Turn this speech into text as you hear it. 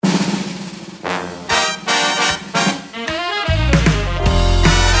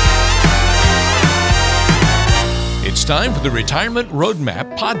time for the Retirement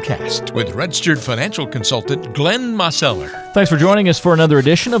Roadmap podcast with registered financial consultant Glenn Mosseller. Thanks for joining us for another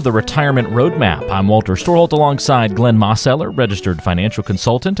edition of the Retirement Roadmap. I'm Walter Storholt alongside Glenn Mosseller, registered financial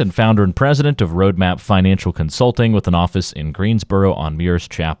consultant and founder and president of Roadmap Financial Consulting with an office in Greensboro on Mears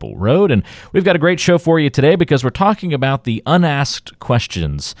Chapel Road. And we've got a great show for you today because we're talking about the unasked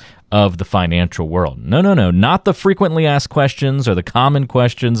questions of the financial world. No, not the frequently asked questions or the common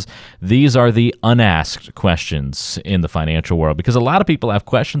questions. These are the unasked questions in the financial world because a lot of people have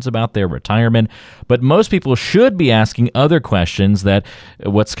questions about their retirement, but most people should be asking other questions that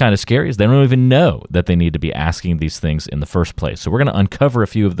what's kind of scary is they don't even know that they need to be asking these things in the first place. So we're going to uncover a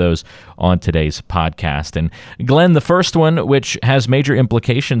few of those on today's podcast. And Glenn, the first one, which has major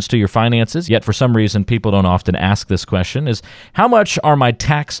implications to your finances, yet for some reason people don't often ask this question, is how much are my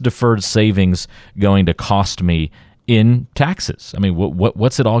tax-deferred savings going to cost me in taxes? I mean,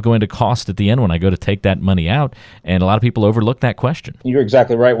 what's it all going to cost at the end when I go to take that money out? And a lot of people overlook that question. You're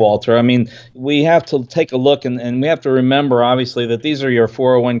exactly right, Walter. I mean, we have to take a look and we have to remember, obviously, that these are your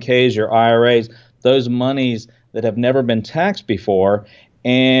 401ks, your IRAs, those monies that have never been taxed before.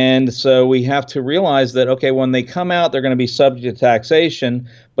 And so we have to realize that, okay, when they come out, they're going to be subject to taxation,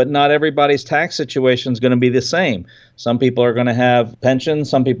 but not everybody's tax situation is going to be the same. Some people are going to have pensions.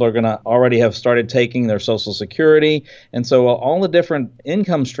 Some people are going to already have started taking their Social Security. And so all the different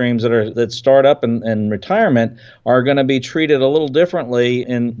income streams that start up in retirement are going to be treated a little differently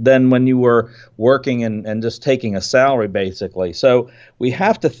than when you were working and just taking a salary, basically. So we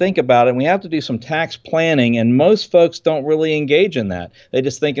have to think about it, and we have to do some tax planning, and most folks don't really engage in that. They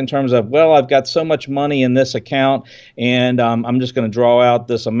just think in terms of, well, I've got so much money in this account, and I'm just going to draw out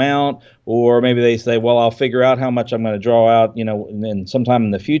this amount. Or maybe they say, well, I'll figure out how much I'm going to draw out, in sometime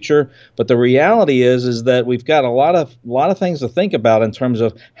in the future. But the reality is that we've got a lot of things to think about in terms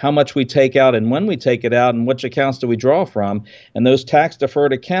of how much we take out and when we take it out and which accounts do we draw from. And those tax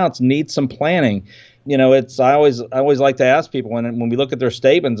deferred accounts need some planning. I always like to ask people when we look at their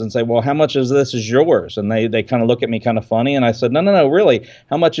statements and say, well, how much of this is yours? And they kind of look at me kind of funny. And I said, no, really,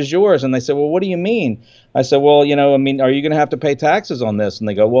 how much is yours? And they said, well, what do you mean? I said, well, are you going to have to pay taxes on this? And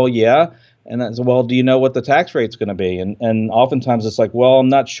they go, well, yeah. And I said, well, do you know what the tax rate's going to be? And oftentimes it's like, well, I'm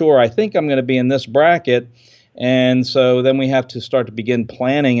not sure. I think I'm going to be in this bracket. And so then we have to start to begin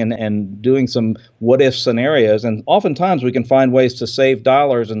planning and doing some what-if scenarios. And oftentimes we can find ways to save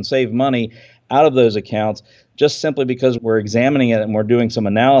dollars and save money out of those accounts just simply because we're examining it and we're doing some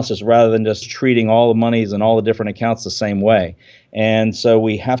analysis rather than just treating all the monies and all the different accounts the same way. And so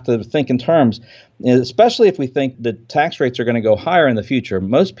we have to think in terms, especially if we think the tax rates are going to go higher in the future.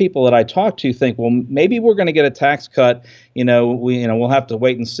 Most people that I talk to think, well, maybe we're going to get a tax cut. We'll have to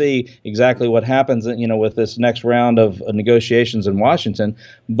wait and see exactly what happens, with this next round of negotiations in Washington.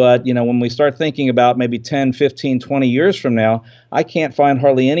 But, when we start thinking about maybe 10, 15, 20 years from now, I can't find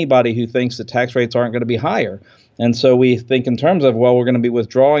hardly anybody who thinks that tax rates aren't going to be higher. And so we think in terms of, well, we're going to be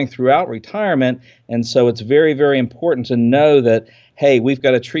withdrawing throughout retirement. And so it's very, very important to know that, hey, we've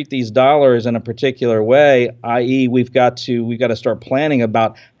got to treat these dollars in a particular way, i.e. we've got to start planning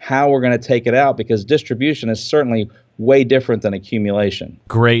about how we're going to take it out, because distribution is certainly way different than accumulation.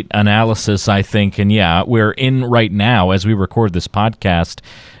 Great analysis, I think. And yeah, we're in right now, as we record this podcast,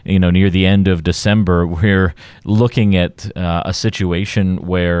 near the end of December, we're looking at a situation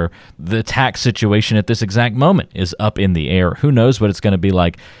where the tax situation at this exact moment is up in the air. Who knows what it's going to be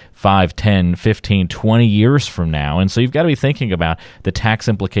like 5, 10, 15, 20 years from now. And so you've got to be thinking about the tax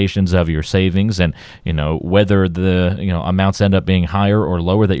implications of your savings and, whether the, amounts end up being higher or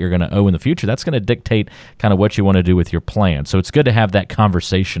lower that you're going to owe in the future. That's going to dictate kind of what you want to do with your plan. So it's good to have that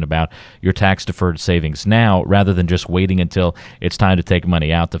conversation about your tax-deferred savings now rather than just waiting until it's time to take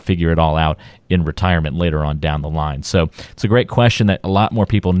money out to figure it all out in retirement later on down the line. So it's a great question that a lot more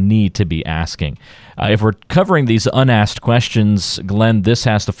people need to be asking. If we're covering these unasked questions, Glenn, this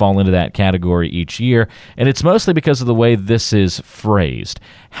has to fall into that category each year, and it's mostly because of the way this is phrased.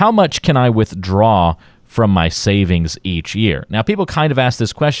 How much can I withdraw from my savings each year? Now, people kind of ask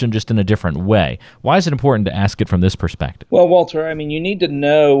this question just in a different way. Why is it important to ask it from this perspective? Well, Walter, you need to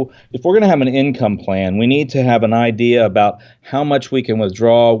know, if we're going to have an income plan, we need to have an idea about how much we can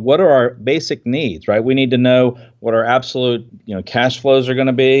withdraw. What are our basic needs, right? We need to know what our absolute, cash flows are going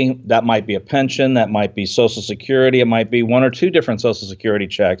to be. That might be a pension, that might be Social Security, it might be one or two different Social Security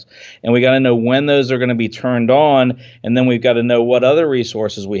checks. And we got to know when those are going to be turned on, and then we've got to know what other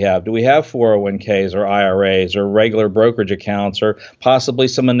resources we have. Do we have 401ks or IRAs or regular brokerage accounts or possibly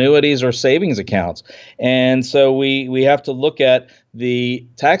some annuities or savings accounts? And so we have to look at the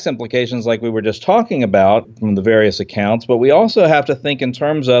tax implications like we were just talking about from the various accounts, but we also have to think in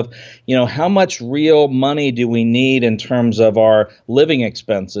terms of, how much real money do we need in terms of our living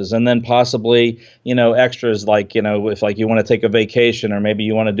expenses, and then possibly, extras like, if like you want to take a vacation, or maybe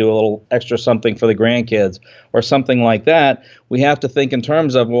you want to do a little extra something for the grandkids or something like that. We have to think in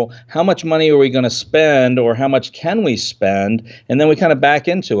terms of, well, how much money are we going to spend, or how much can we spend? And then we kind of back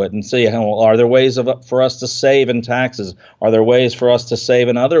into it and see, are there ways for us to save in taxes? Are there ways for us to save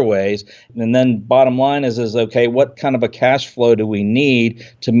in other ways? And then bottom line is okay, what kind of a cash flow do we need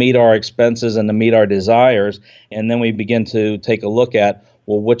to meet our expenses and to meet our desires? And then we begin to take a look at,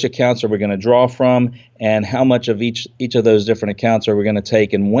 well, which accounts are we going to draw from, and how much of each of those different accounts are we going to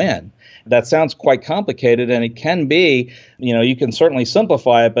take and when? That sounds quite complicated, and it can be, you can certainly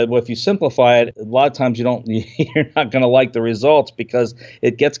simplify it, but if you simplify it, a lot of times you're not going to like the results, because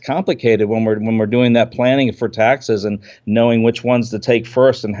it gets complicated when we're doing that planning for taxes and knowing which ones to take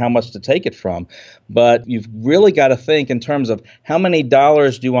first and how much to take it from. But you've really got to think in terms of, how many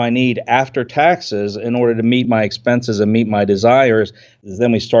dollars do I need after taxes in order to meet my expenses and meet my desires?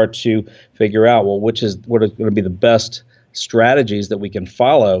 Then we start to figure out, well, what are going to be the best strategies that we can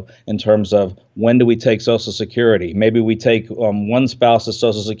follow in terms of, when do we take Social Security? Maybe we take one spouse's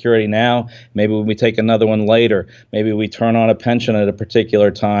Social Security now. Maybe we take another one later. Maybe we turn on a pension at a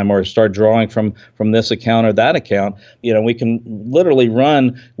particular time, or start drawing from this account or that account. We can literally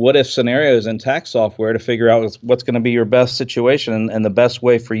run what-if scenarios in tax software to figure out what's going to be your best situation and the best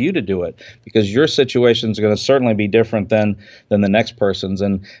way for you to do it, because your situation is going to certainly be different than the next person's,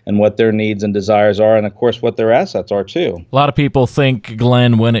 and what their needs and desires are, and of course what their assets are too. A lot of people think,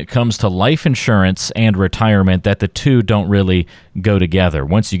 Glenn, when it comes to life insurance and retirement, that the two don't really go together.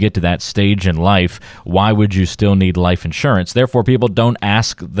 Once you get to that stage in life, why would you still need life insurance? Therefore, people don't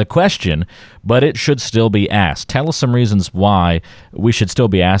ask the question, but it should still be asked. Tell us some reasons why we should still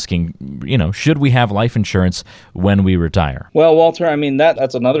be asking, should we have life insurance when we retire? Well, Walter,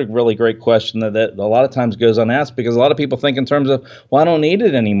 that's another really great question that a lot of times goes unasked, because a lot of people think in terms of, well, I don't need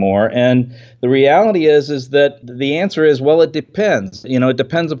it anymore. And the reality is that the answer is, well, it depends. It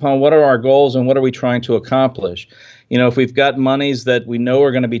depends upon what are our goals and what are we trying to accomplish. If we've got monies that we know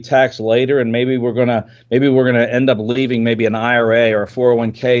are going to be taxed later, and maybe we're going to end up leaving maybe an IRA or a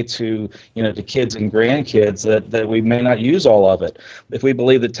 401k to kids and grandkids that we may not use all of it. If we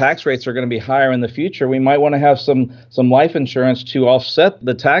believe that tax rates are going to be higher in the future, we might want to have some life insurance to offset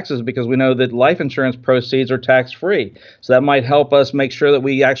the taxes, because we know that life insurance proceeds are tax free. So that might help us make sure that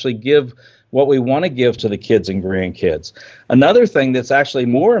we actually give what we want to give to the kids and grandkids. Another thing that's actually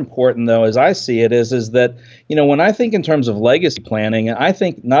more important, though, as I see it, is that, when I think in terms of legacy planning, I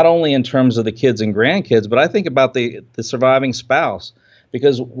think not only in terms of the kids and grandkids, but I think about the surviving spouse.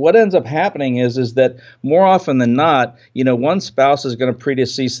 Because what ends up happening is that more often than not, one spouse is going to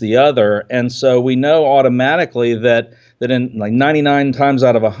predecease the other. And so we know automatically that in like 99 times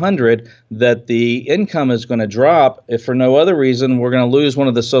out of 100, that the income is going to drop if for no other reason we're going to lose one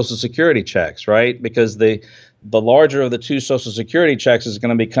of the Social Security checks, right? Because the larger of the two Social Security checks is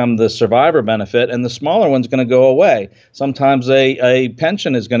going to become the survivor benefit, and the smaller one's going to go away. Sometimes a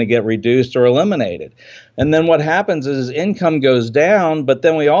pension is going to get reduced or eliminated. And then what happens is income goes down, but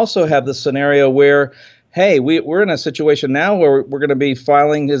then we also have the scenario where, hey, we're in a situation now where we're going to be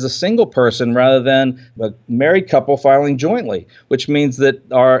filing as a single person rather than a married couple filing jointly, which means that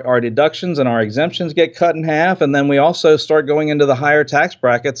our deductions and our exemptions get cut in half, and then we also start going into the higher tax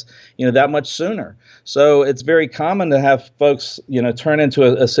brackets, that much sooner. So it's very common to have folks, turn into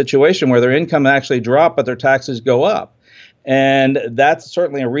a situation where their income actually drop, but their taxes go up. And that's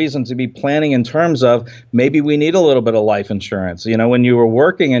certainly a reason to be planning in terms of, maybe we need a little bit of life insurance. When you were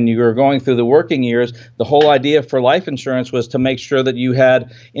working and you were going through the working years, the whole idea for life insurance was to make sure that you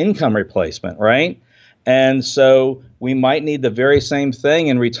had income replacement, right? And so we might need the very same thing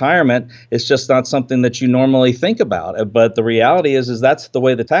in retirement. It's just not something that you normally think about. But the reality is that's the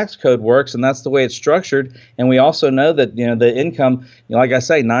way the tax code works, and that's the way it's structured. And we also know that, the income, like I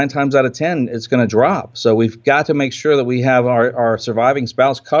say, 9 times out of 10, it's going to drop. So we've got to make sure that we have our surviving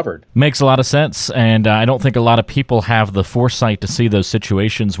spouse covered. Makes a lot of sense. And I don't think a lot of people have the foresight to see those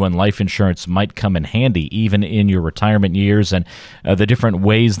situations when life insurance might come in handy, even in your retirement years, and the different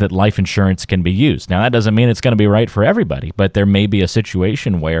ways that life insurance can be used. Now, that doesn't mean it's going to be right for everybody, but there may be a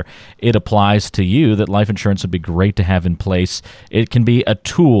situation where it applies to you that life insurance would be great to have in place. It can be a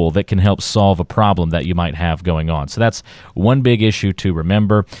tool that can help solve a problem that you might have going on. So that's one big issue to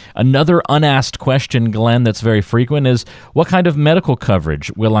remember. Another unasked question, Glenn, that's very frequent is, what kind of medical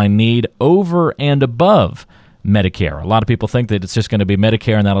coverage will I need over and above Medicare? A lot of people think that it's just going to be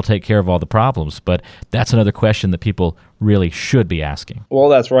Medicare and that'll take care of all the problems, but that's another question that people really should be asking. Well,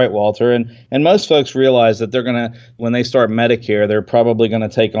 that's right, Walter. And most folks realize that they're going to, when they start Medicare, they're probably going to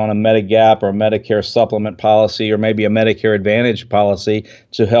take on a Medigap or a Medicare supplement policy or maybe a Medicare Advantage policy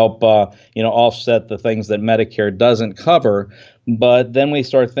to help, offset the things that Medicare doesn't cover. But then we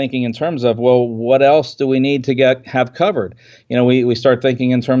start thinking in terms of, well, what else do we need to have covered? We start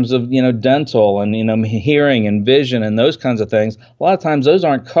thinking in terms of, dental and, hearing and vision and those kinds of things. A lot of times those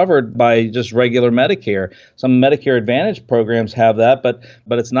aren't covered by just regular Medicare. Some Medicare Advantage programs have that, but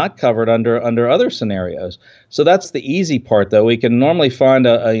it's not covered under other scenarios. So that's the easy part, though. We can normally find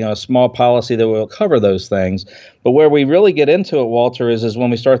a small policy that will cover those things. But where we really get into it, Walter, is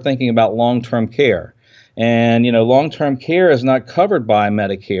when we start thinking about long-term care. And, long-term care is not covered by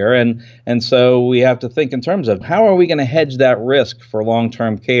Medicare. And so we have to think in terms of how are we going to hedge that risk for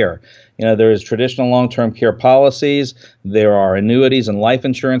long-term care? There's traditional long-term care policies. There are annuities and life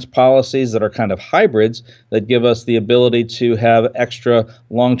insurance policies that are kind of hybrids that give us the ability to have extra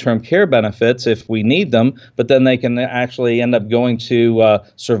long-term care benefits if we need them, but then they can actually end up going to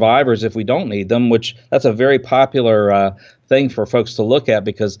survivors if we don't need them, which that's a very popular thing for folks to look at,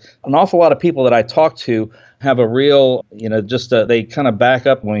 because an awful lot of people that I talk to have a real, they kind of back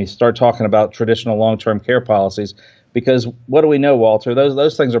up when we start talking about traditional long-term care policies. Because what do we know, Walter?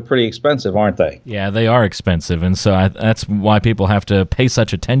 Those things are pretty expensive, aren't they? Yeah, they are expensive. And so that's why people have to pay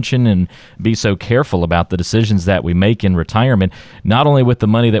such attention and be so careful about the decisions that we make in retirement, not only with the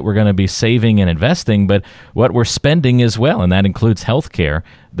money that we're going to be saving and investing, but what we're spending as well. And that includes health care.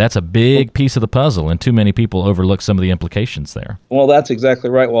 That's a big piece of the puzzle, and too many people overlook some of the implications there. Well, that's exactly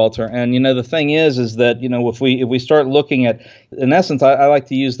right, Walter. And, the thing is that, if we start looking at, in essence, I like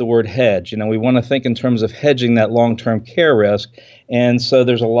to use the word hedge. We want to think in terms of hedging that long-term care risk. And so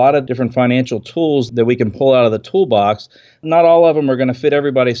there's a lot of different financial tools that we can pull out of the toolbox. Not all of them are going to fit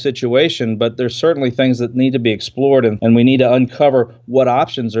everybody's situation, but there's certainly things that need to be explored, and we need to uncover what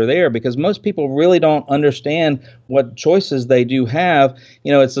options are there, because most people really don't understand what choices they do have.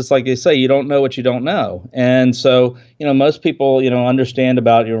 It's just like they say, you don't know what you don't know. And so, most people, understand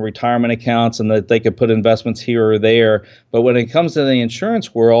about retirement accounts and that they could put investments here or there. But when it comes to the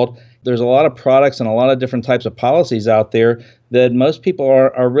insurance world, there's a lot of products and a lot of different types of policies out there that most people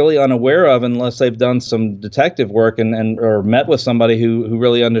are really unaware of unless they've done some detective work and or met with somebody who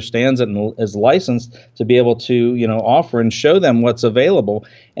really understands it and is licensed to be able to offer and show them what's available.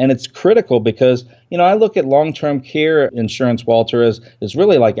 And it's critical because I look at long-term care insurance, Walter, as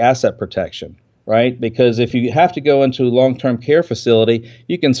really like asset protection. Right? Because if you have to go into a long-term care facility,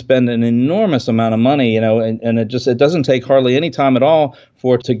 you can spend an enormous amount of money, and it doesn't take hardly any time at all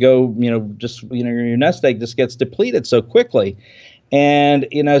for it to go, your nest egg just gets depleted so quickly. And,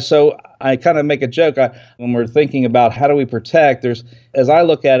 so I kind of make a joke when we're thinking about how do we protect, as I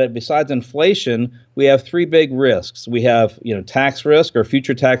look at it, besides inflation, we have three big risks. We have, tax risk or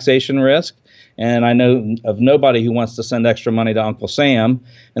future taxation risk. And I know of nobody who wants to send extra money to Uncle Sam.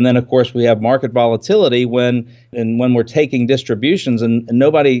 And then, of course, we have market volatility when we're taking distributions, and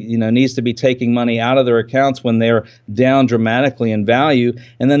nobody needs to be taking money out of their accounts when they're down dramatically in value.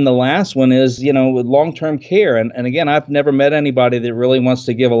 And then the last one is, long-term care. And again, I've never met anybody that really wants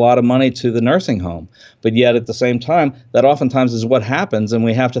to give a lot of money to the nursing home. But yet at the same time, that oftentimes is what happens. And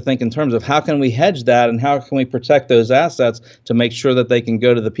we have to think in terms of how can we hedge that and how can we protect those assets to make sure that they can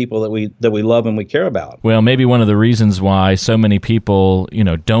go to the people that we love and we care about. Well, maybe one of the reasons why so many people,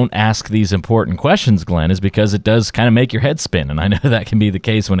 don't ask these important questions, Glenn, is because it does kind of make your head spin. And I know that can be the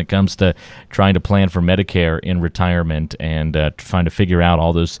case when it comes to trying to plan for Medicare in retirement and trying to figure out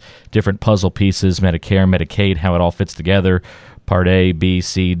all those different puzzle pieces, Medicare, Medicaid, how it all fits together. Part A, B,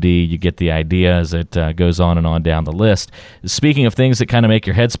 C, D, you get the idea as it goes on and on down the list. Speaking of things that kind of make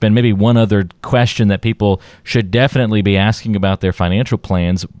your head spin, maybe one other question that people should definitely be asking about their financial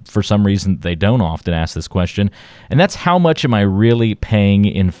plans, for some reason they don't often ask this question, and that's how much am I really paying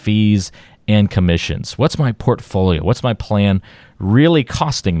in fees and commissions? What's my portfolio? What's my plan really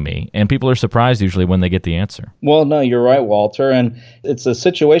costing me? And people are surprised usually when they get the answer. Well, no, you're right, Walter. And it's a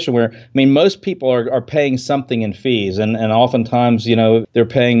situation where, most people are paying something in fees. And oftentimes, they're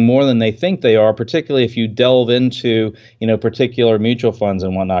paying more than they think they are, particularly if you delve into, particular mutual funds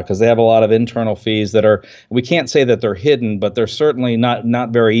and whatnot, because they have a lot of internal fees that we can't say that they're hidden, but they're certainly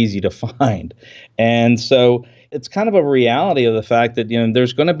not very easy to find. And so it's kind of a reality of the fact that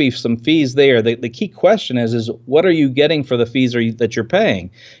there's going to be some fees there. The key question is what are you getting for the fees that you're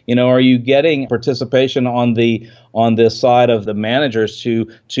paying? Are you getting participation on this side of the managers to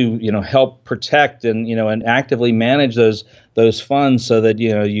help protect and and actively manage those funds so that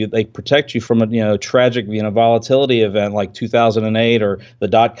they protect you from a tragic volatility event like 2008 or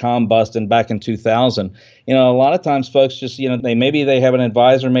the .com bust back in 2000. A lot of times folks just maybe they have an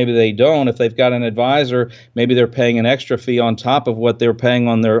advisor, maybe they don't. If they've got an advisor, maybe they're paying an extra fee on top of what they're paying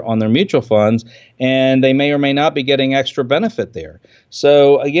on their mutual funds, and they may or may not be getting extra benefit there.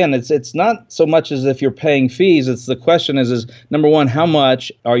 So again, it's not so much as if you're paying fees. It's the question is number one, how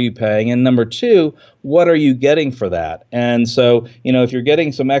much are you paying? And number two, what are you getting for that? And so, if you're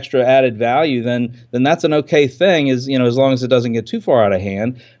getting some extra added value, then that's an okay thing, as long as it doesn't get too far out of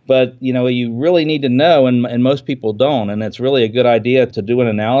hand. But, you really need to know, and most people don't. And it's really a good idea to do an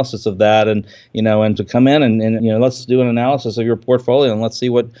analysis of that and to come in and let's do an analysis of your portfolio and let's see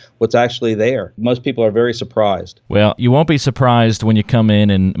what's actually there. Most people are very surprised. Well, you won't be surprised when you come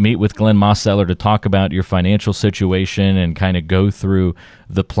in and meet with Glenn Mosseller to talk about your financial situation and kind of go through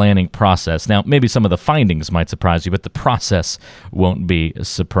the planning process. Now, maybe some of the findings might surprise you, but the process won't be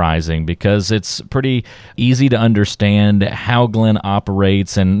surprising because it's pretty easy to understand how Glenn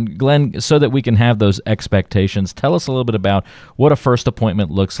operates. And Glenn, so that we can have those expectations, tell us a little bit about what a first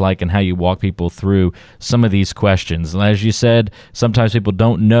appointment looks like and how you walk people through some of these questions. And as you said, sometimes people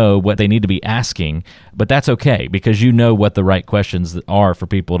don't know what they need to be asking, but that's okay because you know what the right questions are for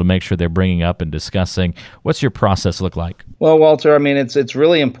people to make sure they're bringing up and discussing. What's your process look like? Well, Walter, it's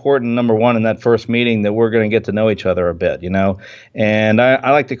really important, number one, in that first meeting that we're going to get to know each other a bit, and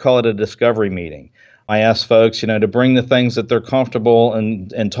I like to call it a discovery meeting. I ask folks, to bring the things that they're comfortable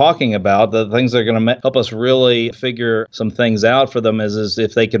and talking about, the things that are going to help us really figure some things out for them is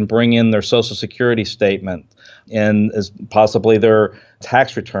if they can bring in their Social Security statement and as possibly their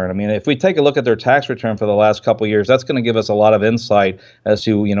tax return. If we take a look at their tax return for the last couple of years, that's going to give us a lot of insight as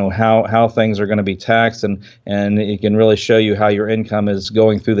to how things are going to be taxed, and it can really show you how your income is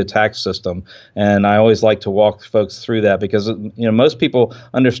going through the tax system. And I always like to walk folks through that because most people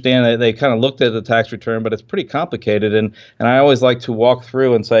understand that they kind of looked at the tax return, but it's pretty complicated. And I always like to walk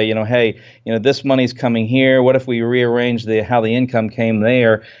through and say, hey, this money's coming here. What if we rearrange how the income came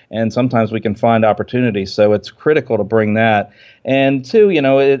there? And sometimes we can find opportunities. So it's critical to bring that. And two,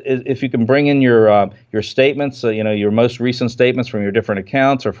 if you can bring in your statements, your most recent statements from your different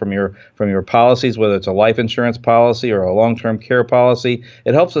accounts or from your policies, whether it's a life insurance policy or a long-term care policy,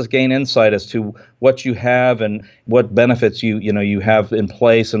 it helps us gain insight as to what you have and what benefits you have in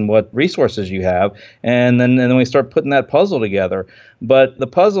place and what resources you have, and then we start putting that puzzle together. But the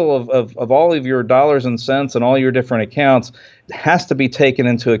puzzle of all of your dollars and cents and all your different accounts has to be taken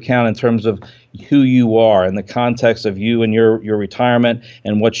into account in terms of who you are in the context of you and your retirement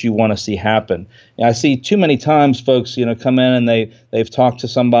and what you want to see happen. I see too many times folks, come in and they've talked to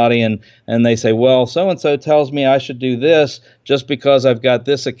somebody and they say, well, so-and-so tells me I should do this just because I've got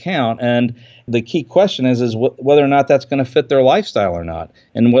this account. And the key question is whether or not that's going to fit their lifestyle or not,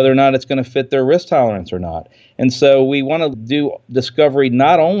 and whether or not it's going to fit their risk tolerance or not. And so we want to do discovery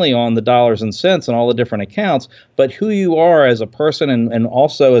not only on the dollars and cents and all the different accounts, but who you are as a person and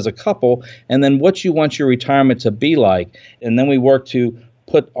also as a couple, and then what you want your retirement to be like. And then we work to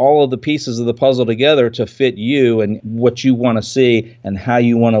put all of the pieces of the puzzle together to fit you and what you want to see and how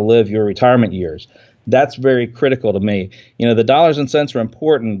you want to live your retirement years. That's very critical to me. The dollars and cents are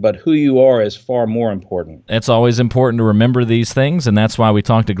important, but who you are is far more important. It's always important to remember these things, and that's why we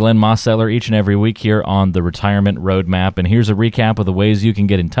talk to Glenn Mosseller each and every week here on the Retirement Roadmap. And here's a recap of the ways you can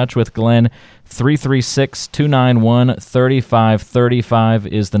get in touch with Glenn. 336-291-3535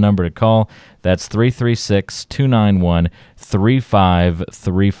 is the number to call. That's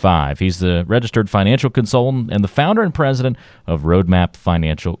 336-291-3535. He's the registered financial consultant and the founder and president of Roadmap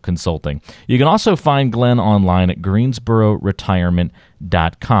Financial Consulting. You can also find Glenn online at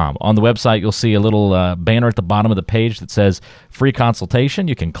greensbororetirement.com. On the website, you'll see a little banner at the bottom of the page that says free consultation.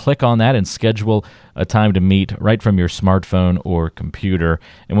 You can click on that and schedule a time to meet right from your smartphone or computer.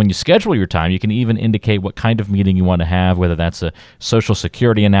 And when you schedule your time, you can even indicate what kind of meeting you want to have, whether that's a Social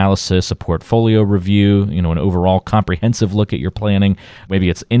Security analysis, a portfolio review, an overall comprehensive look at your planning. Maybe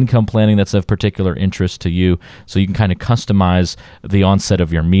it's income planning that's of particular interest to you. So you can kind of customize the onset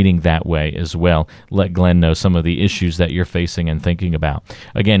of your meeting that way as well. Let Glenn know some of the issues that you're facing and thinking about.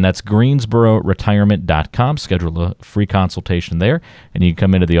 Again, that's greensbororetirement.com. Schedule a free consultation there, and you can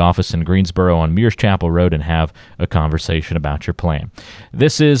come into the office in Greensboro on Mears Chapel Road and have a conversation about your plan.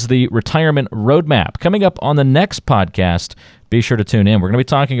 This is the Retirement Roadmap. Coming up on the next podcast, be sure to tune in. We're going to be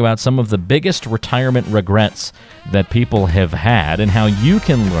talking about some of the biggest retirement regrets that people have had and how you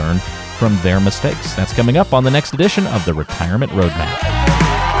can learn from their mistakes. That's coming up on the next edition of the Retirement Roadmap.